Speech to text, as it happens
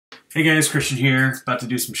Hey guys, Christian here, about to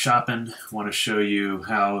do some shopping. Want to show you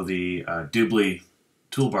how the Dubli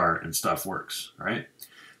toolbar and stuff works, all right?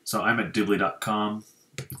 So I'm at Dubli.com.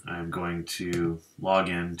 I'm going to log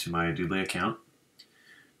in to my Dubli account.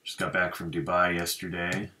 Just got back from Dubai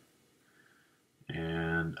yesterday,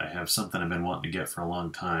 and I have something I've been wanting to get for a long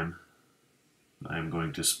time. I'm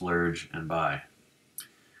going to splurge and buy.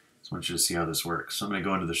 So I want you to see how this works. So I'm going to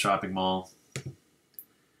go into the shopping mall.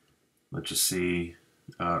 Let's just see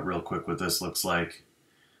real quick what this looks like.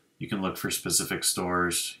 You can look for specific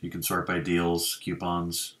stores. You can sort by deals,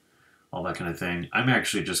 coupons, all that kind of thing. I'm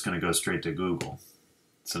actually just going to go straight to Google.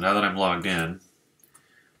 So now that I'm logged in,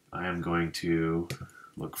 I am going to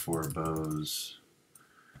look for Bose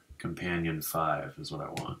Companion 5 is what I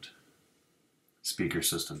want. Speaker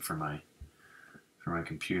system for my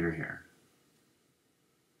computer here.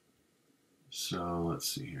 So let's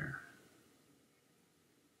see here.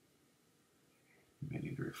 I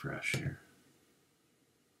need to refresh here.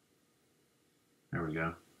 There we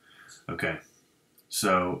go. Okay,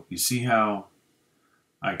 so you see how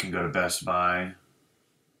I can go to Best Buy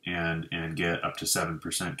and get up to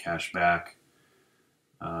 7% cash back.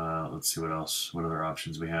 Let's see what else. What other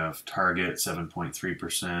options we have? Target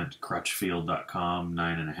 7.3%, Crutchfield.com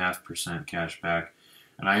 9.5% cash back,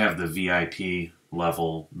 and I have the VIP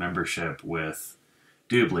level membership with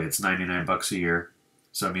Dubli. It's 99 bucks a year,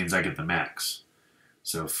 so it means I get the max.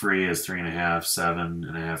 So free is 3.5,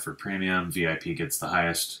 7.5 for premium. VIP gets the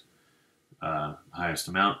highest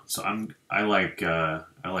amount. So I like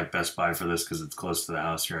Best Buy for this because it's close to the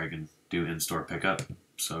house here. I can do in-store pickup.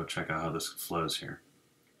 So check out how this flows here.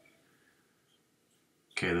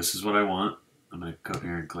 Okay, this is what I want. I'm going to come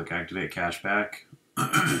here and click Activate Cashback.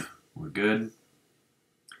 We're good.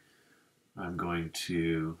 I'm going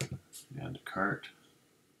to add to cart.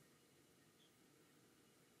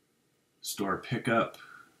 Store pickup.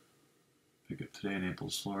 Pick up today in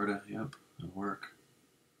Naples, Florida. Yep, that'll work.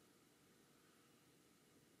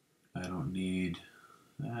 I don't need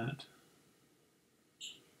that.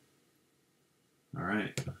 All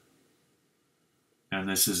right. And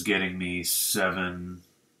this is getting me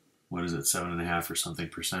 7.5 or something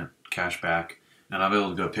percent cash back. And I'll be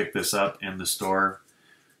able to go pick this up in the store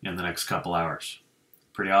in the next couple hours.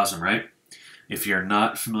 Pretty awesome, right? If you're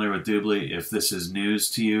not familiar with Dubli, if this is news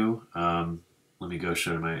to you, let me go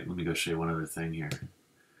show you one other thing here.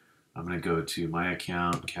 I'm going to go to my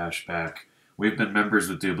account, cashback. We've been members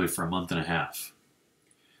with Dubli for a month and a half.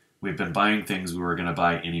 We've been buying things we were going to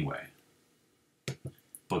buy anyway.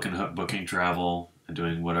 Booking travel and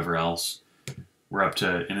doing whatever else. We're up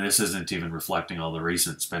to, and this isn't even reflecting all the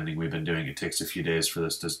recent spending we've been doing. It takes a few days for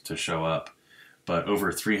this to show up. But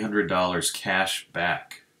over $300 cash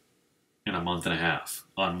back in a month and a half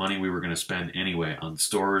on money we were going to spend anyway on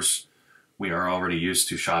stores we are already used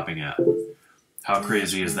to shopping at. How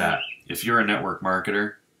crazy is that? If you're a network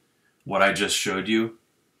marketer, what I just showed you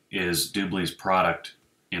is Dubli's product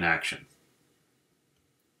in action.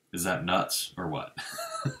 Is that nuts or what?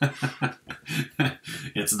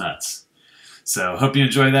 It's nuts. So hope you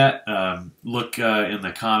enjoy that. Look in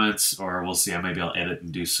the comments, or we'll see. Maybe I'll edit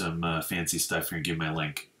and do some fancy stuff here and give my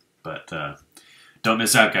link. But don't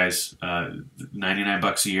miss out, guys. 99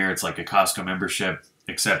 bucks a year. It's like a Costco membership,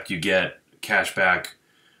 except you get cash back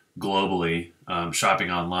globally,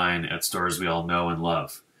 shopping online at stores we all know and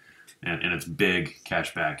love. And it's big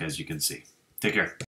cash back, as you can see. Take care.